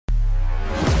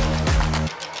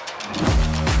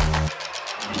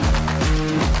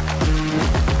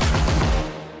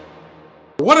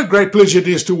What a great pleasure it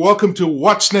is to welcome to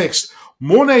What's Next,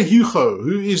 Morne Hugo,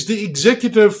 who is the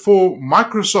executive for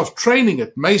Microsoft training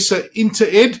at Mecer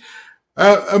Inter-Ed.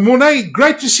 Morne,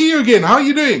 great to see you again. How are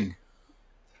you doing?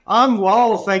 I'm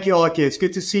well, thank you, Aki. It's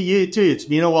good to see you too. It's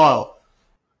been a while.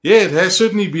 Yeah, it has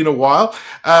certainly been a while.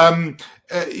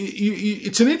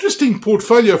 It's an interesting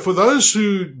portfolio. For those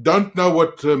who don't know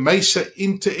what Mecer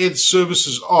Inter-Ed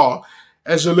services are,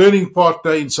 as a learning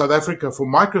partner in South Africa for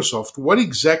Microsoft, what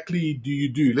exactly do you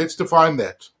do? Let's define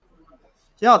that.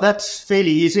 Yeah, that's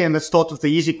fairly easy, and let's start with the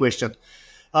easy question.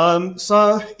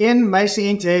 So in Mecer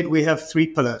Inter-Ed, we have three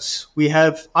pillars. We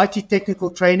have IT technical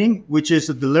training, which is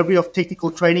the delivery of technical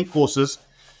training courses,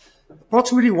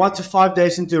 approximately 1 to 5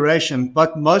 days in duration,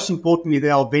 but most importantly,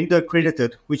 they are vendor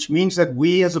accredited, which means that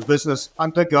we as a business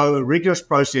undergo a rigorous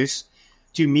process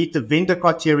to meet the vendor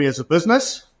criteria as a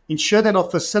business, ensure that our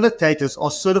facilitators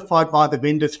are certified by the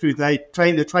vendor through the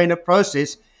trainer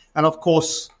process, and of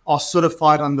course are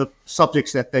certified on the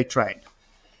subjects that they train.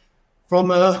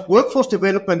 From a workforce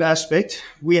development aspect,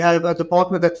 we have a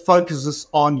department that focuses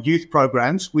on youth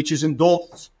programs, which is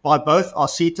endorsed by both our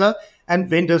CETA and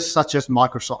vendors such as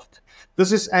Microsoft.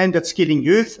 This is aimed at skilling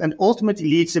youth and ultimately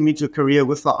leads them into a career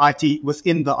with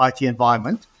within the IT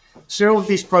environment. Several of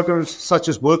these programs, such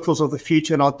as Workforce of the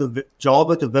Future and our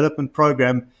Java development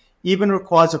program, even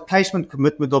requires a placement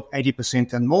commitment of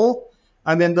 80% and more.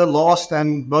 And then the last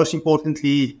and most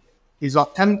importantly is our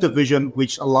talent division,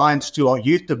 which aligns to our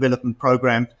youth development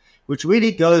program, which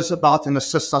really goes about and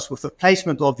assists us with the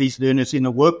placement of these learners in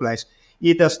a workplace,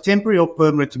 either as temporary or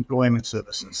permanent employment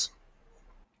services.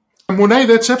 Morne,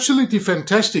 that's absolutely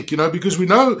fantastic, because we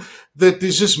know that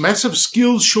there's this massive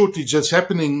skills shortage that's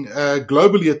happening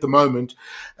globally at the moment.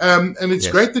 And it's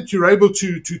great that you're able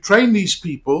to train these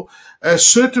people,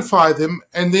 certify them,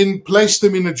 and then place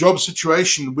them in a job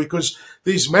situation because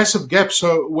there's massive gaps.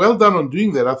 So well done on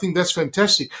doing that. I think that's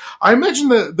fantastic. I imagine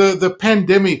the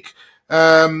pandemic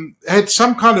had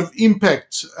some kind of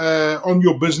impact on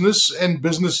your business and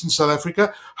business in South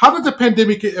Africa. How did the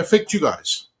pandemic affect you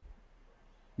guys?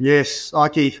 Yes,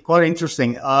 Aki, quite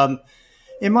interesting.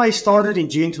 MI started in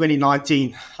June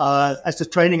 2019 as the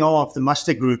training arm of the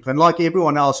Muster Group. And like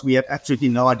everyone else, we had absolutely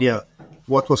no idea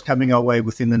what was coming our way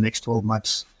within the next 12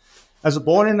 months. As a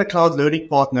born-in-the-cloud learning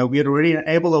partner, we had already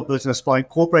enabled our business by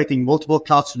incorporating multiple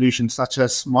cloud solutions such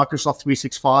as Microsoft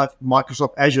 365,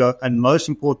 Microsoft Azure, and most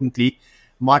importantly,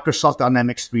 Microsoft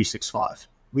Dynamix 365.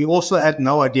 We also had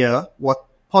no idea what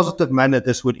positive manner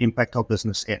this would impact our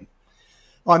business in.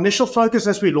 Our initial focus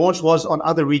as we launched was on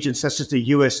other regions such as the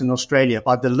US and Australia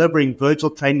by delivering virtual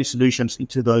training solutions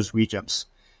into those regions.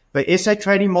 The SA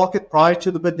training market prior to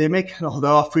the pandemic,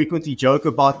 although I frequently joke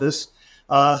about this,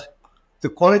 the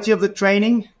quality of the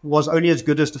training was only as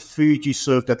good as the food you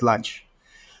served at lunch.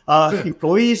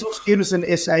 Employees or students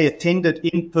in SA attended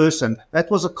in person. That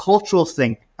was a cultural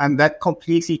thing, and that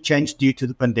completely changed due to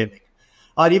the pandemic.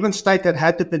 I'd even state that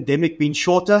had the pandemic been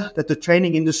shorter, that the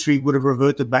training industry would have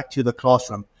reverted back to the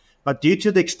classroom. But due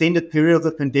to the extended period of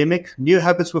the pandemic, new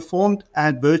habits were formed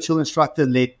and virtual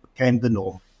instructor-led became the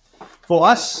norm. For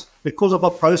us, because of our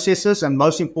processes and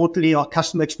most importantly, our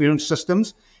customer experience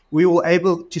systems, we were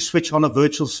able to switch on a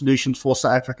virtual solution for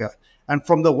South Africa. And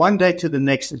from the one day to the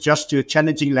next, adjust to a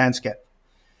challenging landscape.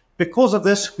 Because of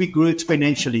this, we grew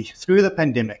exponentially through the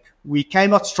pandemic. We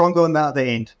came out stronger on the other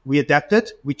end. We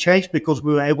adapted, we changed because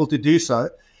we were able to do so.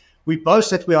 We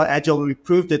boast that we are agile and we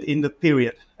proved it in the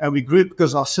period. And we grew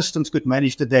because our systems could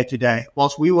manage the day-to-day,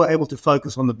 whilst we were able to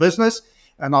focus on the business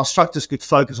and our instructors could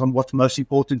focus on what's most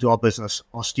important to our business,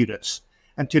 our students.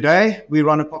 And today, we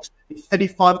run approximately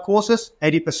 35 courses,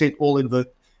 80%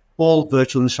 all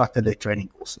virtual instructor-led training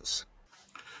courses.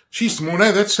 Geez, Morne,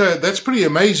 that's pretty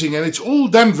amazing. And it's all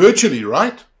done virtually,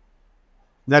 right?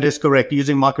 That is correct,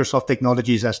 using Microsoft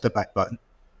technologies as the backbone.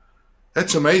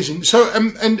 That's amazing. So,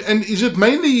 and is it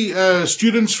mainly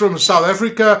students from South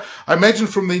Africa? I imagine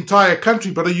from the entire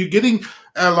country, but are you getting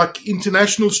like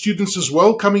international students as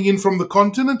well coming in from the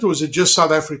continent, or is it just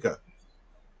South Africa?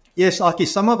 Yes, Aki,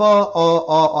 some of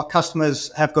our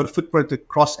customers have got a footprint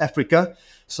across Africa.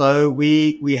 So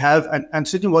we have, and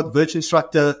certainly what virtual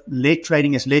instructor-led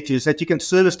training has led to is that you can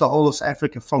service the whole of South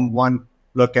Africa from one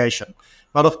location.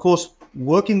 But of course,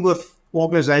 working with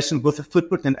organizations with a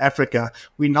footprint in Africa,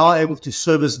 we're now able to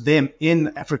service them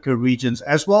in Africa regions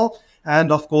as well.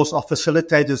 And of course, our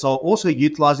facilitators are also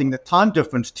utilizing the time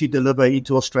difference to deliver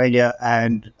into Australia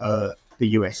and the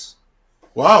US.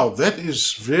 Wow, that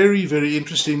is very, very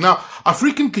interesting. Now, I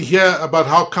frequently hear about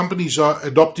how companies are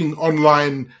adopting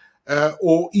online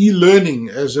or e-learning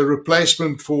as a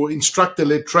replacement for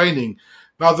instructor-led training.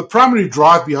 Now, the primary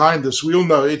drive behind this, we all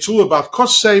know, it's all about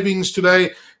cost savings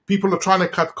today. People are trying to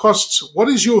cut costs. What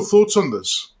is your thoughts on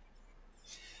this?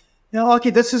 Yeah, Aki,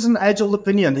 this is an age-old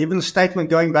opinion, even a statement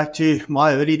going back to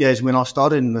my early days when I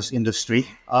started in this industry.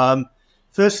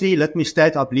 Firstly, let me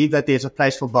state, I believe that there's a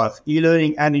place for both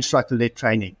e-learning and instructor-led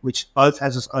training, which both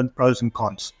has its own pros and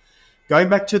cons. Going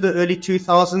back to the early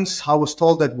 2000s, I was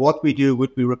told that what we do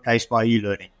would be replaced by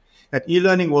e-learning. That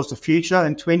e-learning was the future,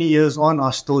 and 20 years on,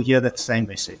 I still hear that same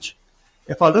message.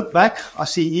 If I look back, I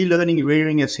see e-learning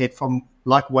rearing its head from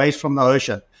like waves from the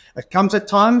ocean. It comes at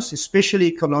times, especially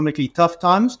economically tough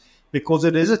times, because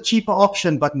it is a cheaper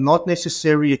option, but not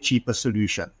necessarily a cheaper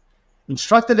solution.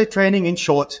 Instructor-led training, in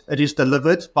short, it is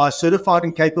delivered by a certified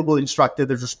and capable instructor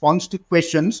that responds to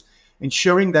questions,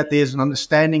 ensuring that there's an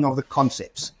understanding of the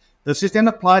concepts. This is then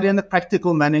applied in a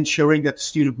practical manner, ensuring that the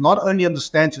student not only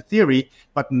understands the theory,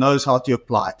 but knows how to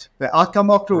apply it. The outcome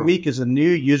after a week is a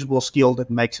new usable skill that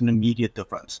makes an immediate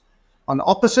difference. On the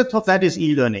opposite of that is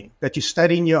e-learning, that you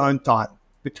study in your own time,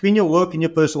 between your work and your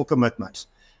personal commitments,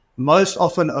 most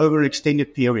often over an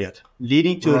extended period,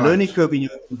 leading to a learning curve in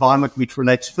your environment which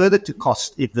relates further to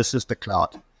cost if this is the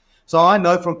cloud. So I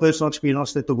know from personal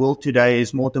experience that the world today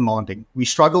is more demanding. We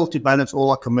struggle to balance all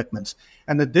our commitments.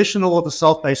 An additional of a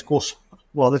self-paced course,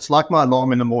 well, it's like my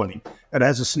alarm in the morning. It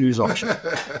has a snooze option.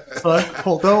 So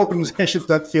although organizations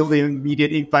don't feel the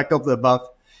immediate impact of the above,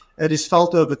 it is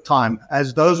felt over time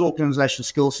as those organizational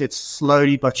skill sets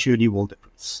slowly but surely will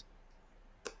decrease.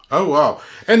 Oh, wow.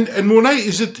 And Morné,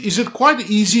 is it quite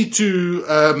easy to,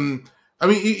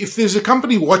 if there's a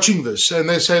company watching this and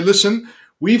they say, listen,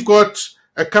 we've got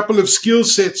a couple of skill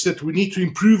sets that we need to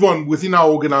improve on within our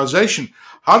organization,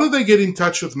 how do they get in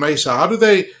touch with Mecer? How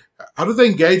do they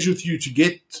engage with you to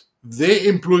get their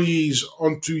employees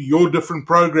onto your different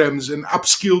programs and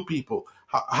upskill people?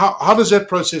 How does that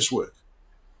process work?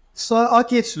 So,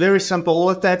 Aki, it's very simple.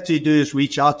 All they have to do is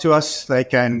reach out to us. They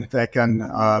can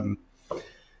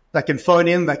phone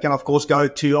in. They can, of course, go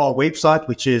to our website,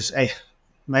 which is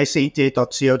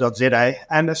macerinter.co.za.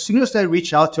 And as soon as they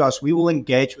reach out to us, we will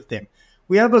engage with them.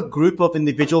 We have a group of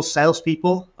individual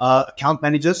salespeople, account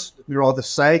managers, we rather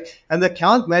say, and the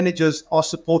account managers are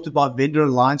supported by vendor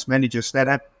alliance managers that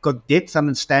have got depth and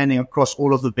understanding across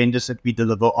all of the vendors that we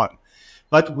deliver on.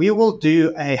 But we will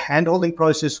do a handholding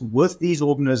process with these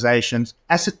organizations,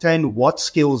 ascertain what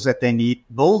skills that they need,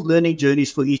 build learning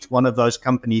journeys for each one of those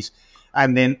companies,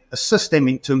 and then assist them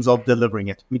in terms of delivering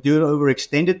it. We do it over an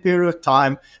extended period of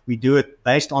time. We do it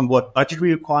based on what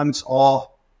budgetary requirements are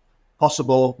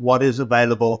possible, what is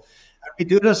available. And we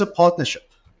do it as a partnership.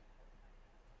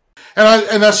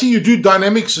 And I see you do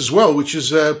Dynamix as well, which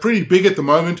is pretty big at the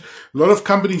moment. A lot of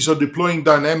companies are deploying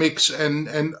Dynamix,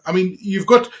 and I mean you've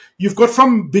got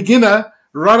from beginner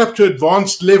right up to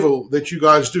advanced level that you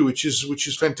guys do, which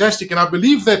is fantastic. And I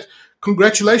believe that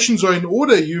congratulations are in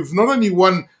order. You've not only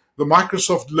won the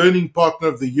Microsoft Learning Partner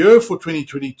of the Year for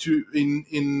 2022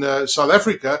 in South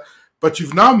Africa, but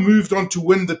you've now moved on to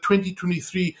win the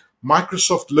 2023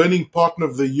 Microsoft Learning Partner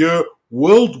of the Year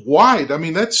worldwide. I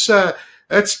mean, that's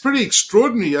pretty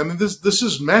extraordinary. I mean, this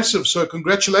is massive. So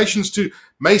congratulations to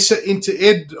Mecer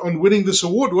Inter-Ed on winning this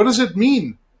award. What does it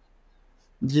mean?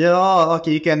 Yeah,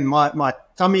 okay, you can, my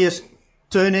tummy is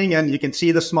turning and you can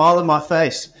see the smile on my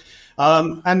face.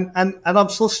 And I'm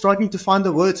still struggling to find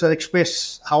the words that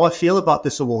express how I feel about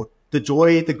this award, the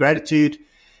joy, the gratitude,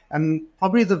 and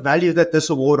probably the value that this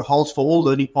award holds for all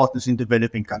learning partners in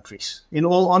developing countries. In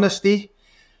all honesty,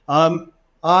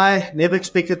 I never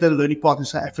expected that a learning partner in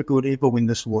South Africa would ever win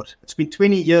this award. It's been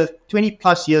 20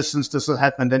 plus years since this has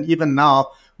happened, and even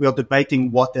now we are debating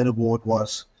what that award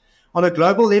was. On a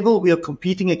global level, we are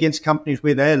competing against companies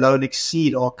where they alone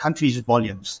exceed our country's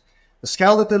volumes. The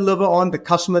scale that they deliver on, the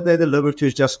customer they deliver to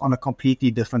is just on a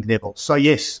completely different level. So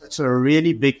yes, it's a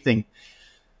really big thing.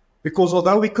 Because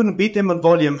although we couldn't beat them on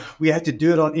volume, we had to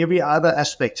do it on every other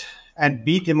aspect and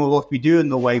beat them on what we do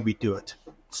and the way we do it.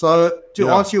 So to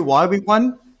answer you why we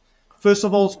won, first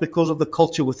of all, it's because of the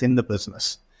culture within the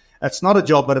business. It's not a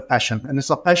job, but a passion. And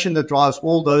it's a passion that drives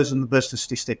all those in the business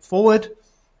to step forward,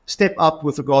 step up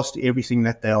with regards to everything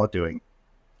that they are doing.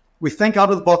 We think out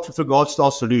of the box with regards to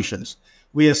our solutions.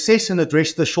 We assess and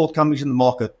address the shortcomings in the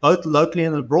market, both locally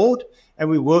and abroad, and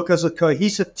we work as a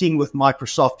cohesive team with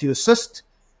Microsoft to assist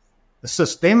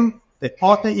them, their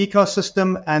partner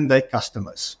ecosystem, and their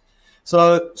customers.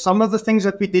 So some of the things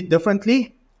that we did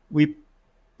differently, we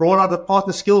brought out a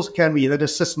partner skills academy that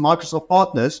assists Microsoft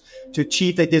partners to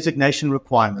achieve their designation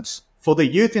requirements. For the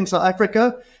youth in South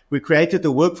Africa, we created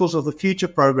the Workforce of the Future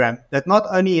program that not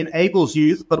only enables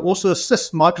youth, but also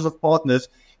assists Microsoft partners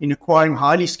in acquiring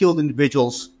highly skilled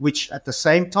individuals, which at the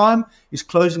same time is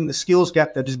closing the skills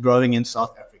gap that is growing in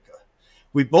South Africa.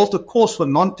 We built a course for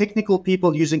non-technical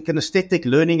people using kinesthetic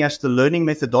learning as the learning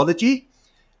methodology,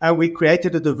 and we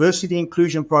created a diversity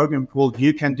inclusion program called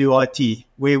You Can Do IT,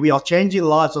 where we are changing the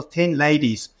lives of 10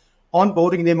 ladies,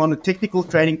 onboarding them on a technical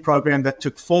training program that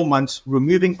took 4 months,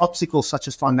 removing obstacles such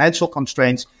as financial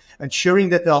constraints, ensuring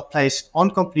that they are placed on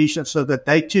completion so that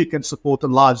they too can support the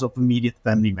lives of immediate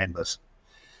family members.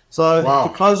 So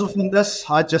to close off on this,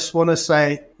 I just want to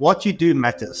say what you do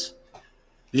matters.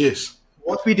 Yes.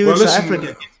 What we do in South Africa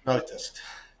gets noticed.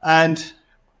 And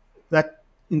that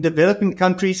in developing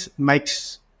countries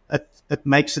makes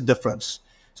a difference.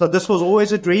 So this was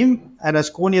always a dream, and as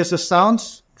corny as this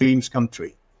sounds, dreams come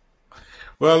true.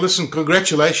 Well, listen,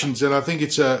 congratulations, and I think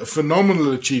it's a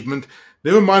phenomenal achievement.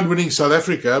 Never mind winning South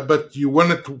Africa, but you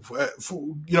won it,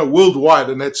 worldwide,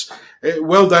 and that's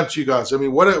well done to you guys. I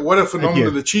mean, what a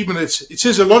phenomenal achievement! It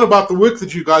says a lot about the work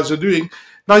that you guys are doing.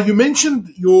 Now, you mentioned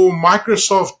your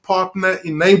Microsoft Partner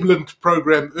Enablement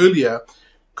Program earlier.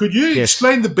 Could you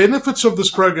explain the benefits of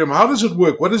this program? How does it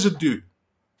work? What does it do?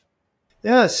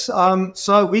 Yes,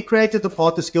 so we created the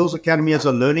Partner Skills Academy as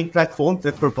a learning platform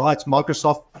that provides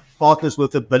Microsoft partners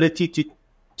with the ability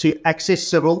to access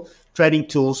several training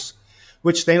tools,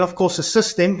 which then, of course,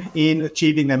 assist them in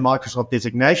achieving their Microsoft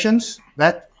designations.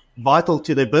 That's vital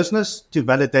to their business to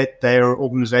validate their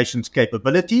organization's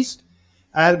capabilities,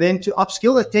 and then to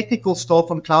upskill their technical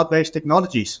staff on cloud-based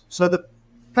technologies. So the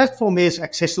platform is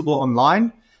accessible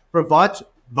online, provides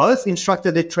both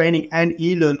instructor-led training and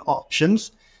e-learn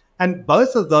options, and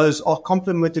both of those are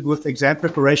complemented with exam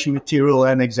preparation material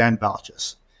and exam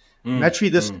vouchers. Naturally,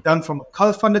 this is done from a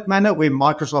co-funded manner where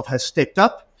Microsoft has stepped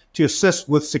up to assist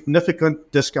with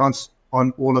significant discounts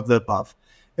on all of the above.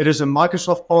 It is a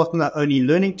Microsoft partner-only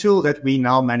learning tool that we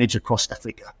now manage across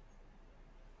Africa.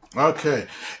 Okay.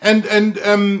 And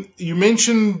you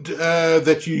mentioned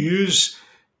that you use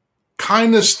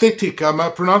kinesthetic, am I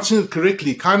pronouncing it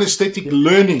correctly? Kinesthetic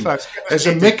learning as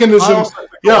a mechanism.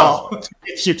 Well,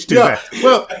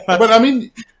 but I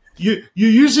mean, you're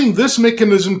using this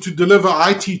mechanism to deliver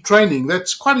IT training.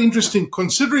 That's quite interesting,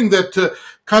 considering that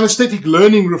kinesthetic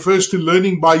learning refers to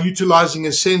learning by utilizing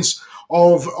a sense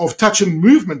of touch and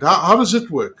movement. How does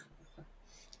it work?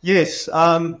 Yes.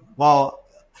 Well,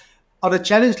 on a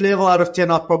challenge level out of 10,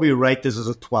 I'd probably rate this as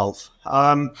a 12.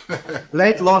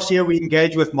 Late last year, we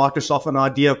engaged with Microsoft on an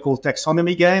idea called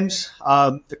taxonomy games.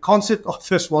 The concept of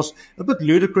this was a bit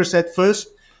ludicrous at first,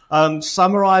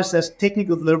 summarized as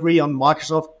technical delivery on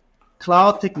Microsoft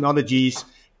cloud technologies,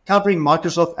 covering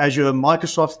Microsoft Azure,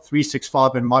 Microsoft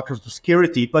 365, and Microsoft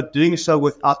Security, but doing so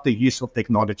without the use of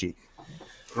technology.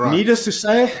 Right. Needless to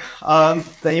say,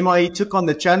 the MIE took on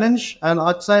the challenge, and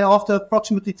I'd say after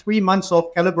approximately 3 months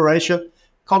of collaboration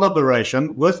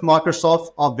with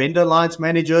Microsoft, our vendor alliance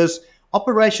managers,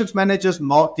 operations managers,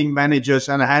 marketing managers,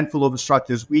 and a handful of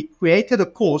instructors, we created a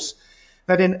course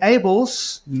that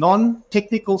enables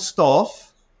non-technical staff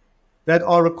that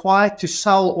are required to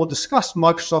sell or discuss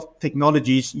Microsoft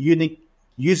technologies using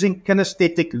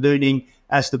kinesthetic learning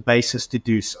as the basis to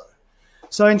do so.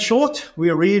 So in short, we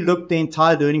relooked the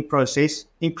entire learning process,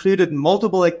 included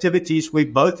multiple activities where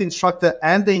both instructor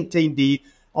and the attendee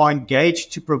are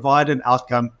engaged to provide an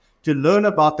outcome, to learn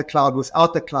about the cloud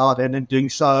without the cloud, and in doing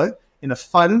so in a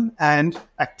fun and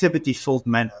activity-filled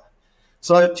manner.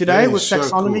 So today with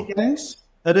taxonomy games,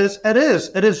 it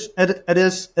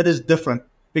is different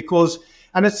because,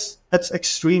 and it's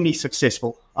extremely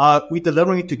successful. We're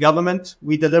delivering it to government,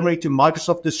 we're delivering it to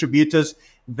Microsoft distributors,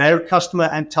 their customer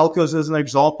and telcos as an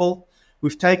example.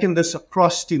 We've taken this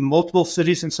across to multiple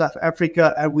cities in South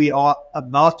Africa, and we are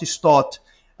about to start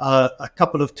a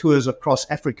couple of tours across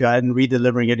Africa and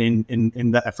redelivering it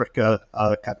in the Africa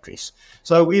countries.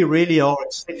 So we really are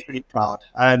exceptionally proud.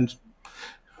 And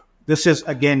this is,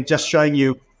 again, just showing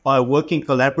you by working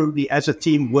collaboratively as a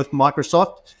team with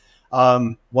Microsoft,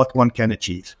 what one can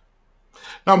achieve.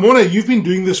 Now, Morne, you've been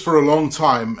doing this for a long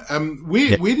time.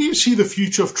 Where do you see the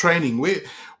future of training? Where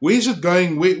is it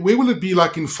going? Where will it be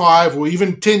like in 5 or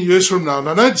even 10 years from now? And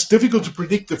I know it's difficult to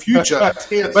predict the future,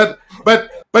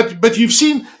 but you've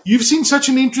seen such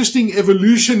an interesting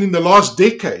evolution in the last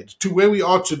decade to where we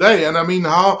are today. And I mean,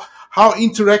 how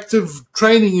interactive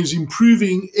training is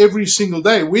improving every single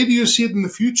day. Where do you see it in the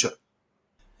future?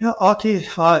 Yeah, Aki,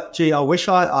 I wish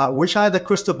I had a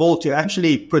crystal ball to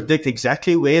actually predict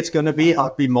exactly where it's going to be.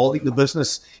 I'd be molding the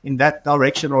business in that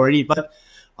direction already. But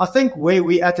I think where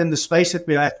we're at in the space that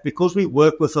we're at, because we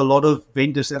work with a lot of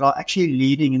vendors that are actually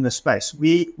leading in the space,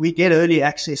 we get early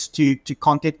access to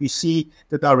content. We see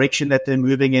the direction that they're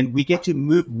moving in. We get to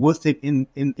move with it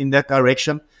in that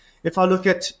direction. If I look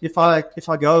at, if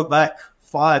I go back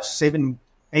 5, 7,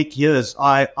 8 years,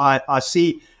 I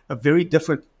see a very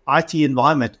different IT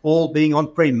environment, all being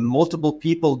on-prem, multiple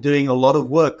people doing a lot of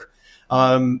work,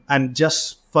 and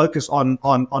just focus on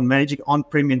managing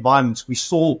on-prem environments. We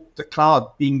saw the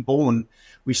cloud being born.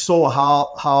 We saw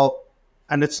how,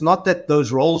 and it's not that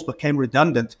those roles became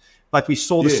redundant, but we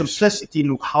saw the simplicity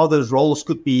in how those roles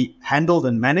could be handled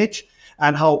and managed,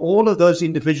 and how all of those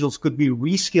individuals could be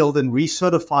reskilled and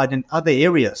recertified in other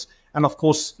areas. And of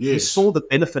course, we saw the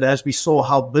benefit as we saw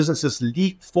how businesses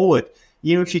leap forward.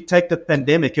 Even if you take the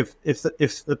pandemic, if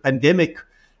the pandemic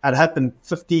had happened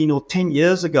 15 or 10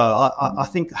 years ago, I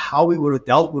think how we would have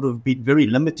dealt would have been very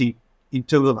limiting in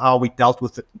terms of how we dealt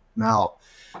with it now.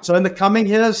 So in the coming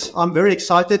years, I'm very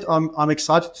excited. I'm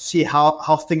excited to see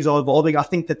how things are evolving. I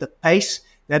think that the pace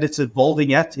that it's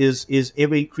evolving at is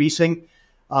ever increasing.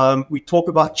 We talk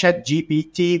about Chat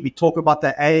GPT. We talk about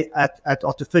the AI at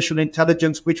artificial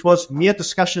intelligence, which was mere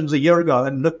discussions a year ago.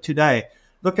 And look today,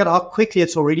 look at how quickly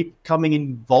it's already becoming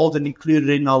involved and included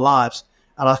in our lives.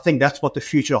 And I think that's what the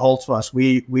future holds for us.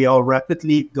 We are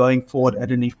rapidly going forward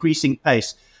at an increasing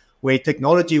pace, where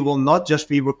technology will not just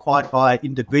be required by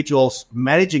individuals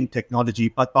managing technology,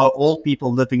 but by all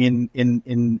people living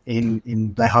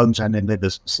in their homes and in their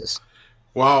businesses.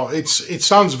 Wow, it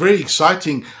sounds very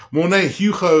exciting. Morne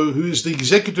Hugo, who is the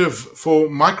executive for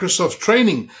Microsoft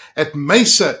training at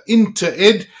Mecer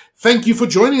Inter-Ed, thank you for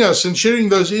joining us and sharing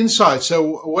those insights.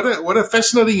 So what a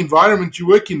fascinating environment you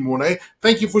work in, Morne.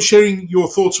 Thank you for sharing your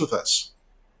thoughts with us.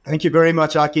 Thank you very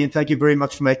much, Aki, and thank you very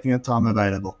much for making the time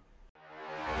available.